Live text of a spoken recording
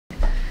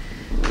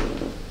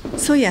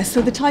So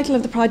the title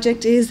of the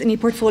project is an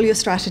ePortfolio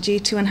strategy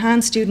to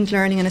enhance student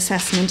learning and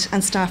assessment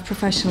and staff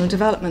professional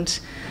development.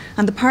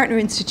 And the partner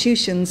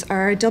institutions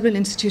are Dublin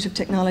Institute of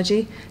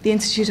Technology, the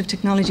Institute of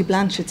Technology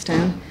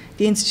Blanchardstown,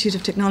 the Institute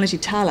of Technology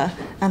Tala,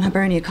 and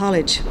Hibernia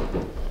College.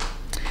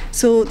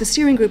 So the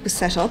steering group was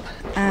set up,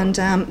 and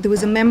there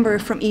was a member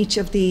from each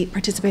of the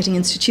participating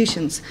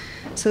institutions.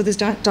 So there's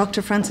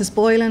Dr. Francis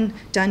Boylan,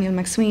 Daniel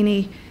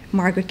McSweeney,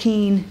 Margaret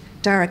Keane,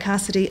 Dara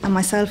Cassidy, and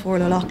myself,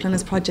 Orla Loughlin,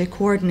 as project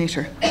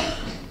coordinator.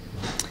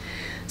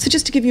 So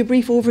just to give you a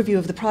brief overview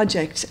of the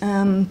project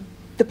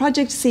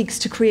seeks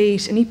to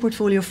create an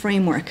ePortfolio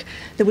framework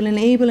that will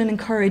enable and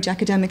encourage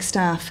academic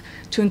staff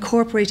to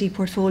incorporate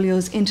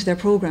ePortfolios into their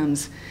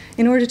programmes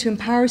in order to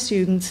empower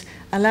students,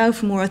 allow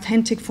for more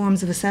authentic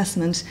forms of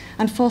assessment,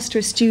 and foster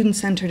a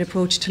student-centred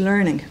approach to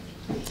learning.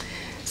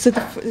 So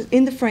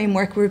in the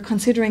framework, we're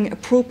considering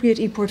appropriate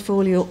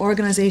ePortfolio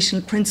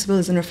organisational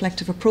principles and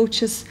reflective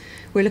approaches.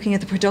 We're looking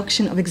at the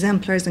production of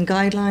exemplars and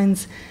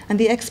guidelines and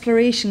the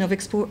exploration of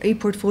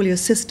ePortfolio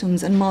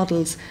systems and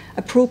models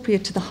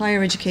appropriate to the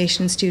higher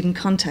education and student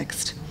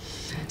context.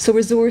 So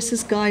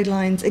resources,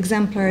 guidelines,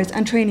 exemplars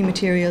and training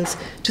materials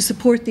to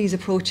support these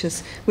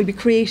approaches will be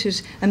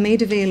created and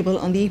made available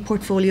on the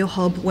ePortfolio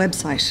Hub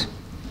website.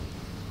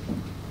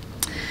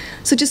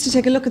 So just to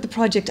take a look at the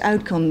project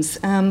outcomes,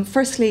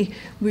 firstly,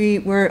 we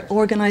were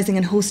organising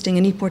and hosting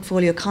an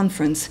ePortfolio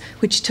conference,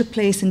 which took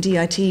place in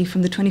DIT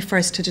from the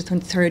 21st to the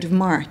 23rd of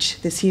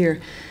March this year.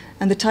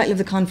 And the title of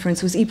the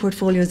conference was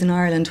ePortfolios in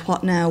Ireland,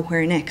 What Now,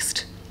 Where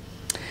Next?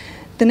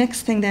 The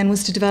next thing then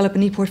was to develop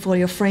an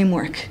ePortfolio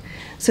framework.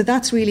 So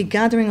that's really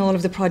gathering all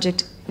of the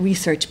project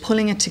research,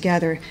 pulling it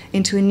together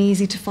into an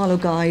easy to follow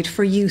guide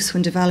for use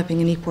when developing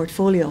an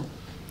ePortfolio.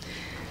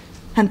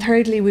 And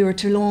thirdly, we were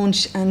to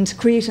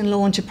create and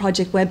launch a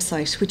project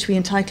website, which we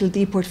entitled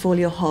the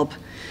ePortfolio Hub.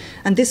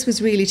 And this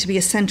was really to be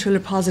a central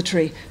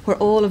repository where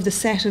all of the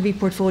set of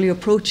ePortfolio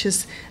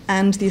approaches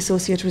and the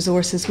associate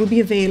resources will be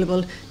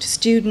available to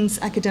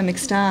students, academic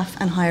staff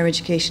and higher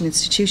education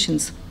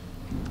institutions.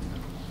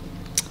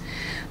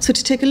 So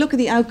to take a look at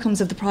the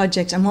outcomes of the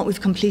project and what we've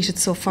completed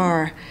so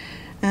far,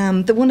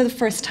 one of the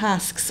first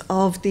tasks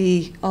of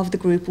the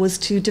group was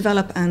to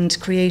develop and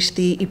create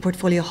the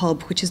ePortfolio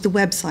Hub, which is the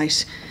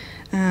website.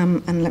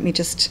 And let me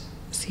just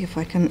see if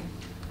I can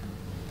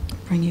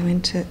bring you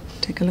in to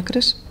take a look at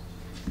it.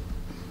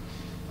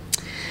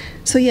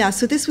 So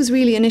this was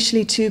really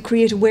initially to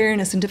create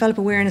awareness and develop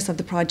awareness of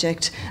the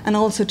project, and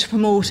also to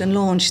promote and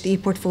launch the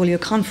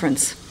ePortfolio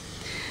conference.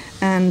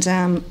 And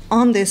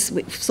on this,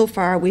 so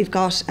far, we've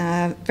got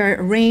a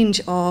range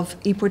of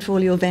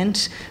ePortfolio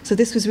events. So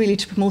this was really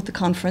to promote the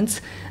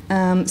conference.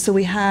 So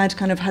we had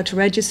kind of how to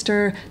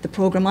register, the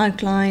programme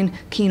outline,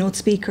 keynote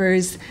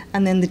speakers,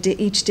 and then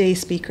each day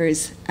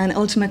speakers. And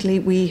ultimately,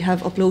 we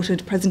have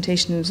uploaded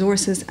presentation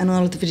resources and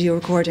all of the video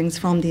recordings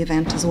from the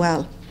event as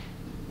well.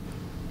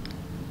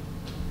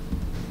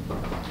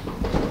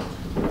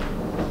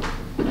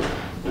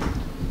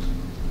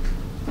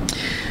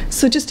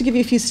 So just to give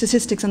you a few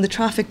statistics on the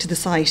traffic to the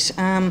site.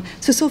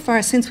 So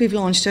far, since we've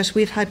launched it,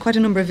 we've had quite a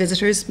number of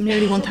visitors,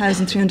 nearly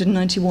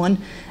 1,391,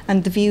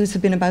 and the views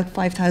have been about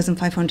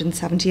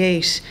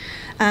 5,578.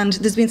 And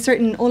there's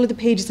been all of the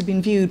pages have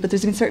been viewed, but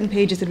there's been certain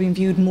pages that have been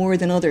viewed more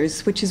than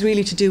others, which is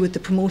really to do with the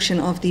promotion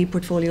of the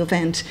ePortfolio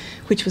event,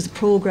 which was the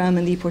programme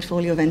and the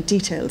ePortfolio event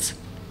details.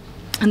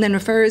 And then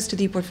referrers to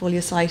the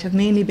ePortfolio site have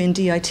mainly been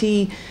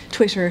DIT,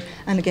 Twitter,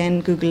 and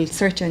again, Google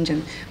search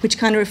engine, which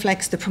kind of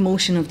reflects the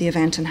promotion of the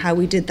event and how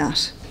we did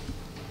that.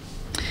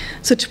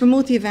 So to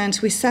promote the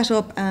event, we set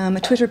up a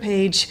Twitter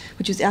page,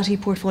 which is at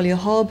ePortfolio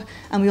Hub,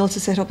 and we also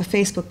set up a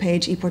Facebook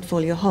page,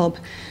 ePortfolio Hub.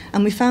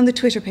 And we found the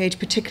Twitter page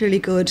particularly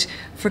good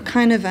for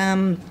kind of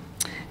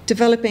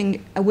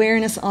developing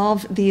awareness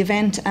of the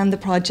event and the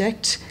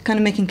project, kind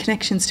of making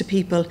connections to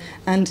people,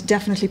 and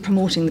definitely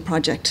promoting the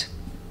project.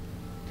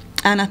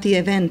 And at the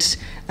event,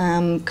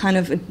 kind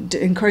of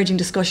encouraging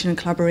discussion and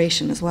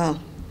collaboration as well.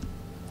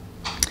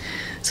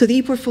 So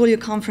the ePortfolio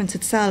conference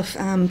itself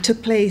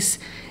took place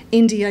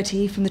in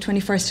DIT from the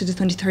 21st to the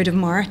 23rd of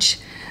March.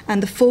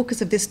 And the focus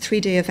of this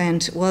 3-day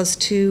event was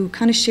to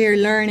kind of share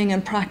learning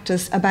and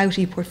practice about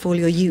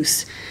ePortfolio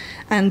use.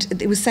 And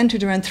it was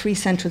centred around 3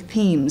 central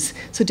themes.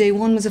 So day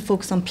 1 was a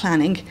focus on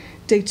planning,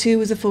 day 2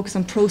 was a focus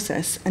on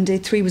process, and day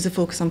 3 was a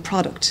focus on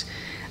product.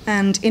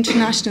 And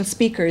international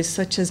speakers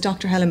such as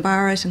Dr. Helen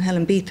Barrett and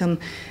Helen Beetham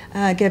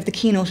gave the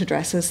keynote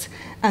addresses,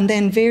 and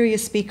then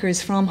various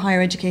speakers from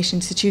higher education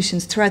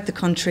institutions throughout the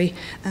country.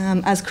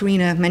 As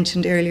Karina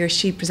mentioned earlier,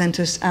 she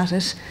presented at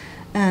it,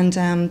 and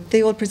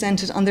they all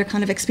presented on their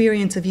kind of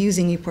experience of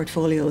using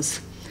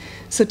ePortfolios.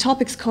 So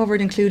topics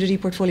covered included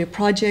ePortfolio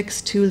projects,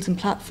 tools and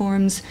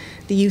platforms,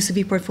 the use of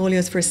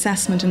ePortfolios for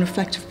assessment and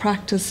reflective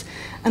practice,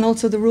 and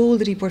also the role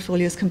that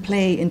ePortfolios can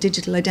play in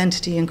digital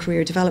identity and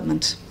career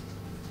development.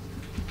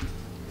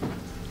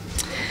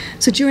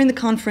 So during the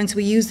conference,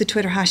 we used the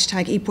Twitter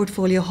hashtag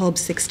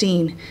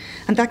ePortfolioHub16,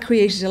 and that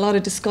created a lot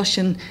of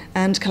discussion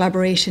and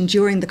collaboration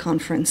during the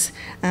conference,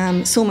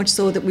 so much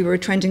so that we were a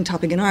trending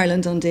topic in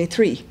Ireland on day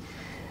 3.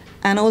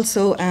 And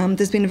also,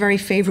 there's been very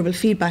favourable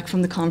feedback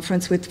from the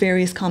conference with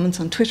various comments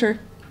on Twitter,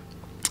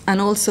 and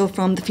also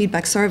from the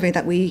feedback survey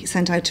that we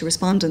sent out to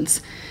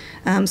respondents.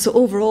 So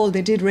overall,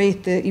 they did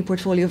rate the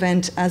ePortfolio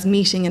event as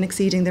meeting and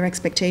exceeding their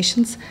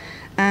expectations.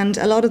 And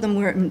a lot of them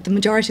were, the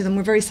majority of them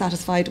were very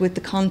satisfied with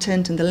the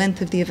content and the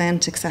length of the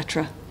event,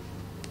 etc.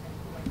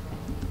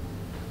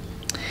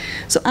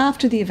 So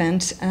after the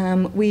event,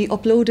 we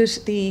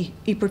uploaded the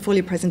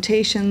ePortfolio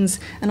presentations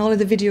and all of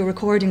the video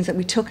recordings that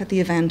we took at the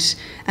event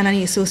and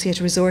any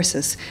associated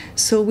resources.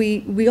 So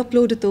we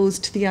uploaded those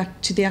to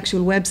the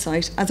actual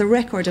website as a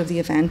record of the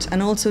event,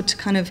 and also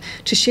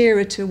to share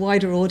it to a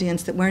wider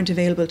audience that weren't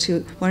able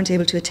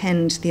to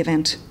attend the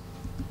event.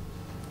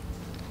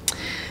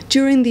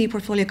 During the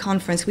ePortfolio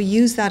conference, we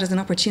used that as an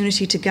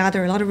opportunity to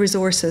gather a lot of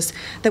resources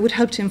that would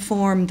help to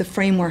inform the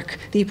framework,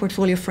 the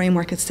ePortfolio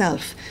framework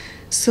itself.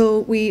 So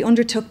we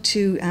undertook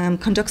to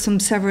conduct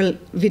several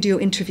video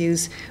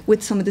interviews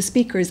with some of the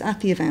speakers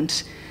at the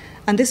event.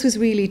 And this was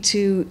really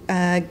to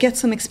get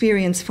some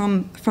experience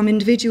from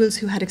individuals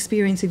who had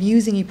experience of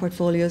using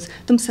ePortfolios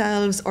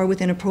themselves or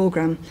within a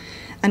programme.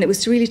 And it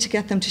was really to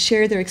get them to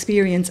share their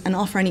experience and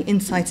offer any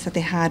insights that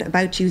they had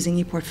about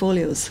using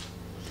ePortfolios.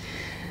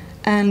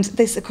 And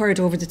this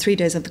occurred over the 3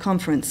 days of the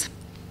conference.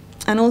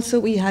 And also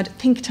we had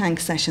think tank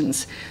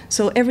sessions.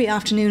 So every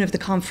afternoon of the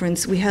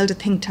conference we held a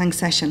think tank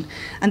session.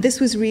 And this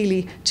was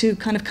really to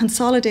kind of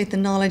consolidate the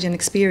knowledge and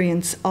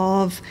experience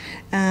of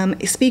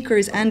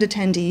speakers and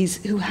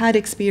attendees who had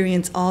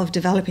experience of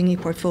developing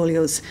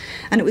ePortfolios.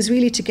 And it was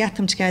really to get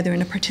them together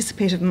in a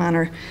participative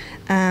manner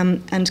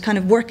and kind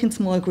of work in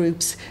small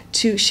groups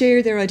to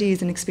share their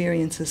ideas and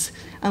experiences.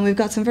 And we've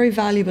got some very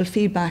valuable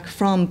feedback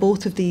from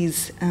both of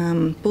these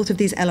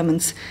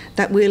elements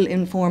that will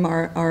inform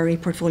our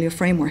ePortfolio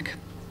framework.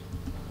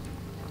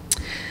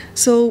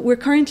 So we're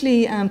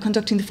currently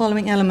conducting the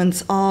following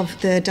elements of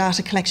the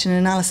data collection and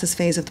analysis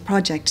phase of the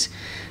project.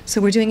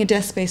 So we're doing a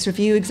desk-based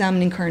review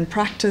examining current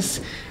practice.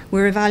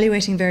 We're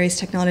evaluating various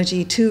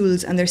technology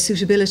tools and their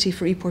suitability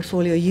for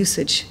ePortfolio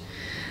usage.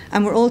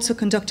 And we're also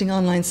conducting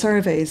online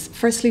surveys,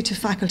 firstly to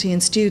faculty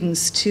and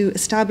students to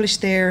establish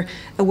their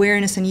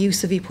awareness and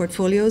use of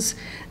ePortfolios,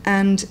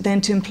 and then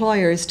to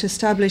employers to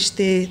establish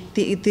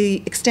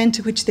the extent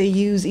to which they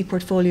use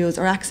ePortfolios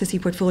or access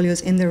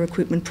ePortfolios in their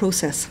recruitment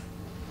process.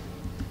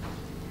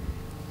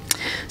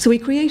 So we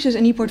created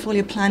an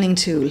ePortfolio planning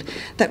tool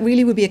that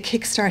really would be a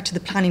kickstart to the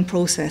planning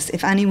process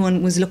if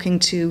anyone was looking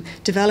to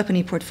develop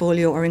an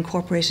ePortfolio or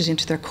incorporate it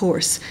into their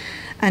course.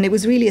 And it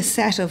was really a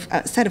set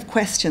of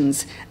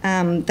questions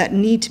that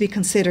need to be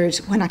considered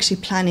when actually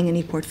planning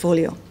an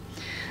ePortfolio.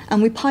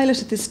 And we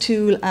piloted this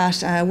tool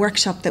at a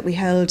workshop that we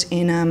held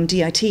in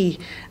DIT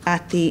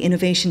at the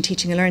Innovation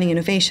Teaching and Learning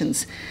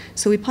Innovations.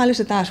 So we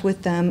piloted that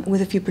with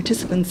a few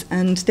participants,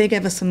 and they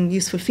gave us some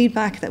useful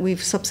feedback that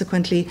we've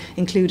subsequently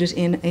included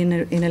in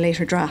a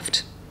later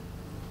draft.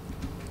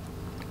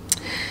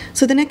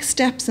 So the next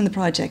steps in the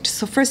project.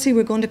 So firstly,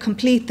 we're going to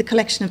complete the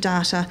collection of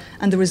data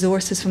and the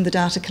resources from the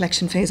data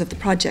collection phase of the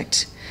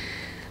project.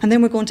 And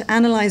then we're going to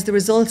analyse the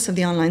results of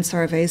the online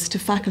surveys to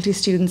faculty,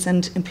 students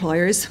and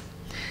employers.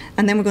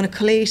 And then we're going to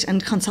collate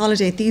and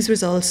consolidate these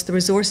results, the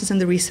resources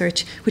and the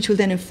research, which will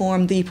then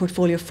inform the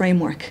ePortfolio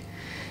framework.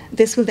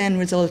 This will then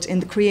result in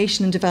the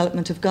creation and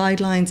development of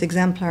guidelines,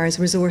 exemplars,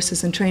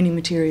 resources and training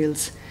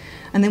materials.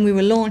 And then we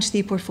will launch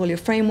the ePortfolio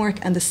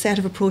framework and the set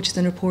of approaches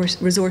and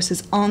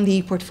resources on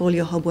the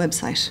ePortfolio Hub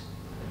website.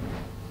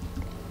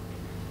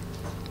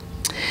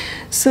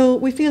 So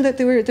we feel that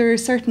there are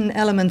certain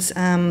elements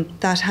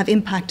that have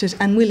impacted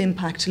and will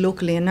impact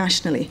locally and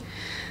nationally.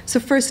 So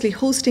firstly,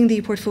 hosting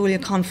the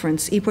ePortfolio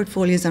conference,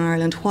 ePortfolios in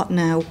Ireland, What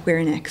Now,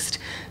 Where Next?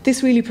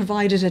 This really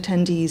provided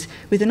attendees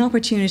with an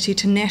opportunity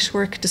to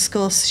network,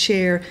 discuss,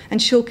 share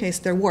and showcase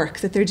their work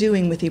that they're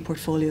doing with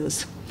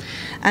ePortfolios.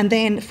 And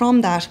then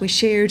from that, we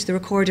shared the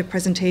recorded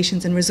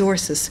presentations and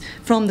resources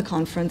from the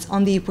conference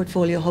on the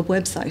ePortfolio Hub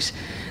website.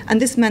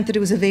 And this meant that it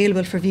was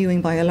available for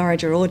viewing by a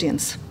larger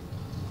audience.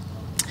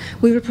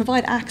 We will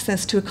provide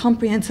access to a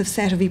comprehensive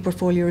set of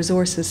ePortfolio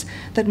resources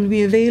that will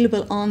be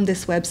available on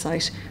this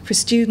website for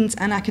students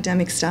and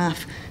academic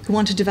staff who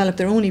want to develop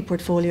their own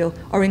ePortfolio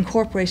or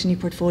incorporate an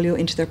ePortfolio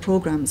into their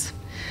programmes.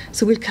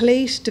 So we'll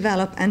collate,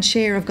 develop and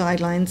share of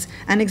guidelines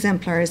and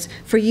exemplars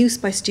for use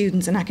by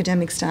students and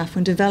academic staff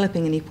when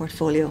developing an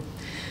ePortfolio.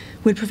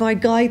 We'll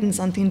provide guidance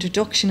on the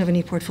introduction of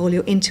an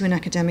ePortfolio into an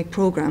academic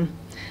programme.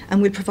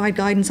 And we'll provide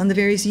guidance on the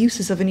various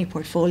uses of an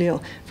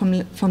ePortfolio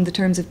from the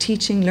terms of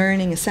teaching,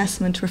 learning,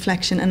 assessment,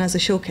 reflection and as a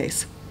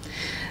showcase.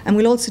 And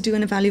we'll also do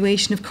an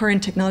evaluation of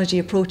current technology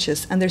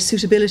approaches and their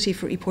suitability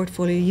for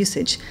ePortfolio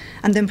usage,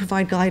 and then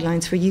provide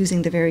guidelines for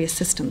using the various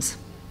systems.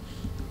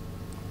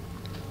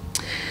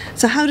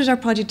 So how did our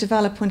project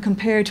develop when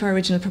compared to our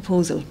original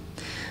proposal?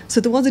 So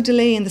there was a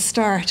delay in the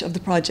start of the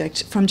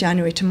project from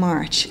January to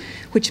March,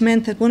 which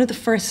meant that one of the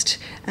first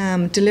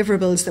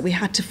deliverables that we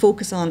had to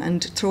focus on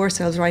and throw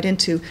ourselves right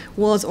into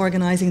was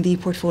organising the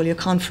ePortfolio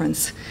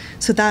conference.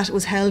 So that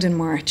was held in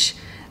March.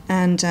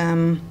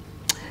 And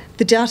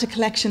The data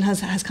collection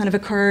has kind of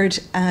occurred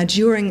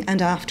during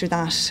and after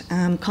that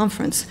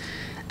conference.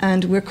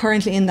 And we're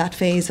currently in that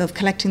phase of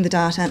collecting the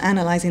data and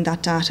analysing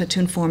that data to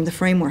inform the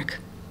framework.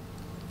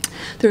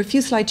 There are a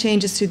few slight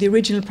changes to the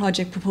original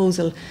project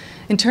proposal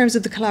in terms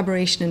of the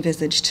collaboration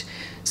envisaged.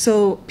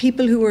 So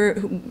people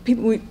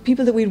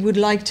that we would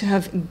like to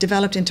have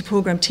developed into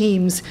programme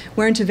teams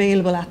weren't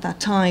available at that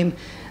time.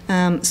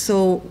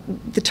 So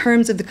the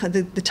terms of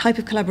the type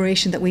of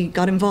collaboration that we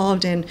got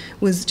involved in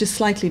was just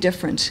slightly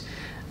different.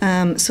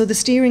 So the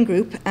steering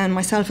group and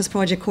myself as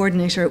project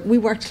coordinator, we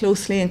worked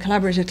closely and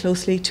collaborated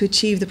closely to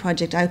achieve the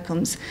project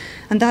outcomes.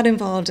 And that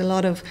involved a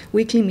lot of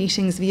weekly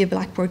meetings via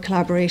Blackboard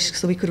Collaborate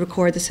so we could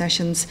record the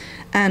sessions,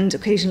 and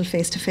occasional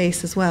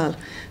face-to-face as well.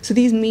 So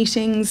these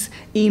meetings,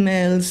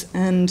 emails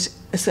and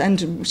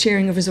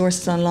sharing of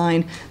resources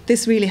online,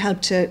 this really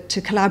helped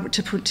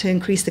to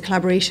increase the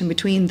collaboration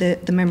between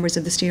the members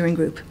of the steering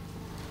group.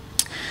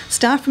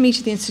 Staff from each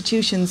of the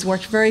institutions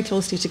worked very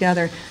closely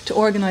together to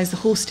organise the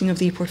hosting of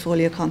the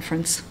ePortfolio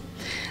conference.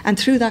 And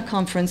through that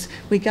conference,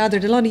 we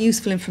gathered a lot of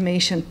useful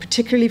information,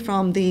 particularly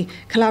from the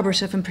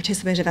collaborative and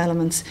participative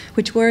elements,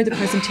 which were the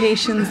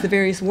presentations, the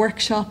various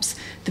workshops,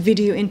 the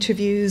video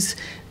interviews,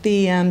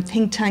 the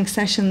think tank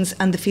sessions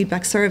and the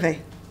feedback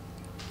survey.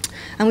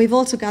 And we've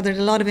also gathered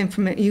a lot of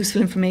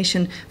useful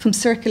information from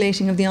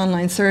circulating of the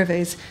online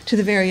surveys to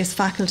the various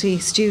faculty,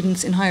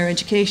 students in higher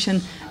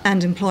education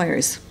and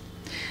employers.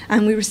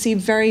 And we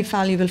received very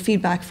valuable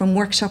feedback from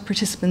workshop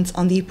participants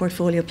on the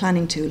ePortfolio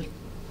planning tool.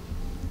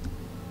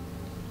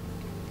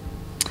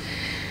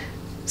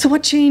 So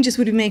what changes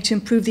would we make to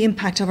improve the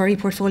impact of our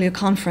ePortfolio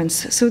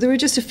conference? So there were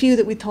just a few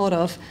that we thought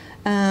of.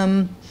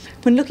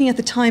 When looking at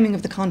the timing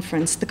of the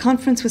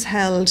conference was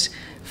held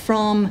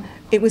from,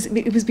 it was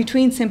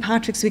between St.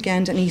 Patrick's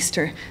weekend and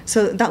Easter.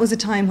 So that was a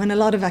time when a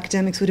lot of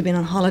academics would have been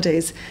on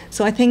holidays.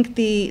 So I think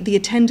the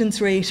attendance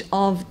rate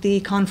of the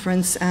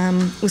conference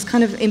was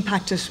kind of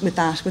impacted with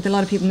that, with a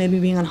lot of people maybe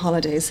being on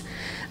holidays.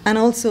 And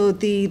also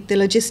the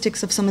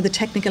logistics of some of the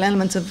technical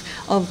elements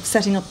of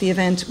setting up the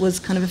event was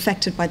kind of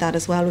affected by that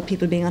as well, with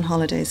people being on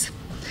holidays.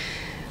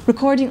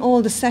 Recording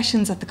all the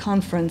sessions at the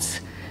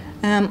conference,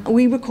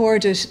 we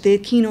recorded the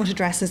keynote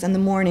addresses and the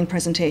morning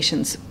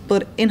presentations,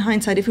 but in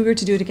hindsight, if we were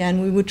to do it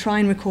again, we would try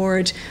and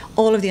record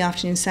all of the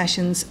afternoon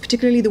sessions,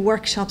 particularly the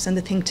workshops and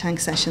the think tank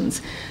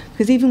sessions,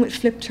 because even with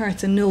flip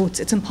charts and notes,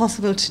 it's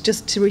impossible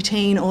to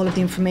retain all of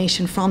the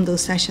information from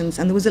those sessions,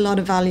 and there was a lot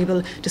of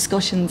valuable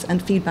discussions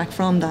and feedback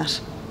from that.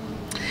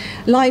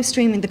 Live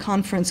streaming the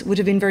conference would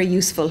have been very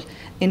useful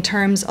in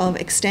terms of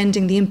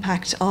extending the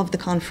impact of the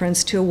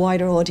conference to a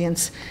wider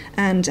audience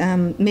and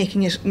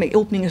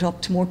opening it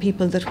up to more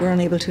people that were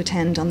unable to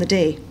attend on the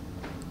day.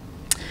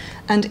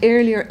 And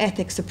earlier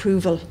ethics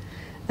approval.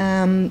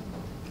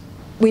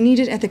 We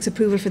needed ethics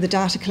approval for the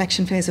data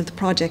collection phase of the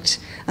project,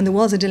 and there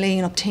was a delay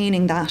in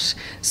obtaining that.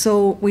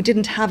 So we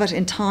didn't have it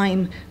in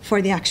time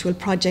for the actual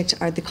project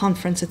or the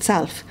conference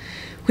itself,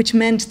 which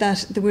meant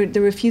that there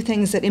were a few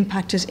things that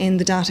impacted in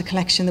the data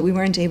collection that we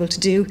weren't able to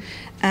do.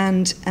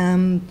 And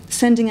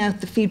sending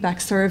out the feedback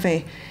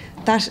survey,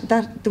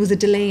 there was a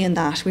delay in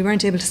that. We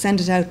weren't able to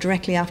send it out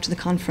directly after the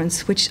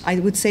conference, which I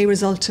would say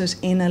resulted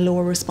in a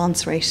lower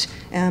response rate,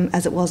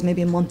 as it was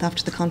maybe a month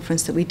after the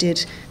conference that we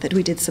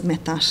did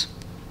submit that.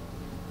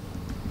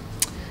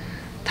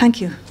 Thank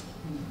you.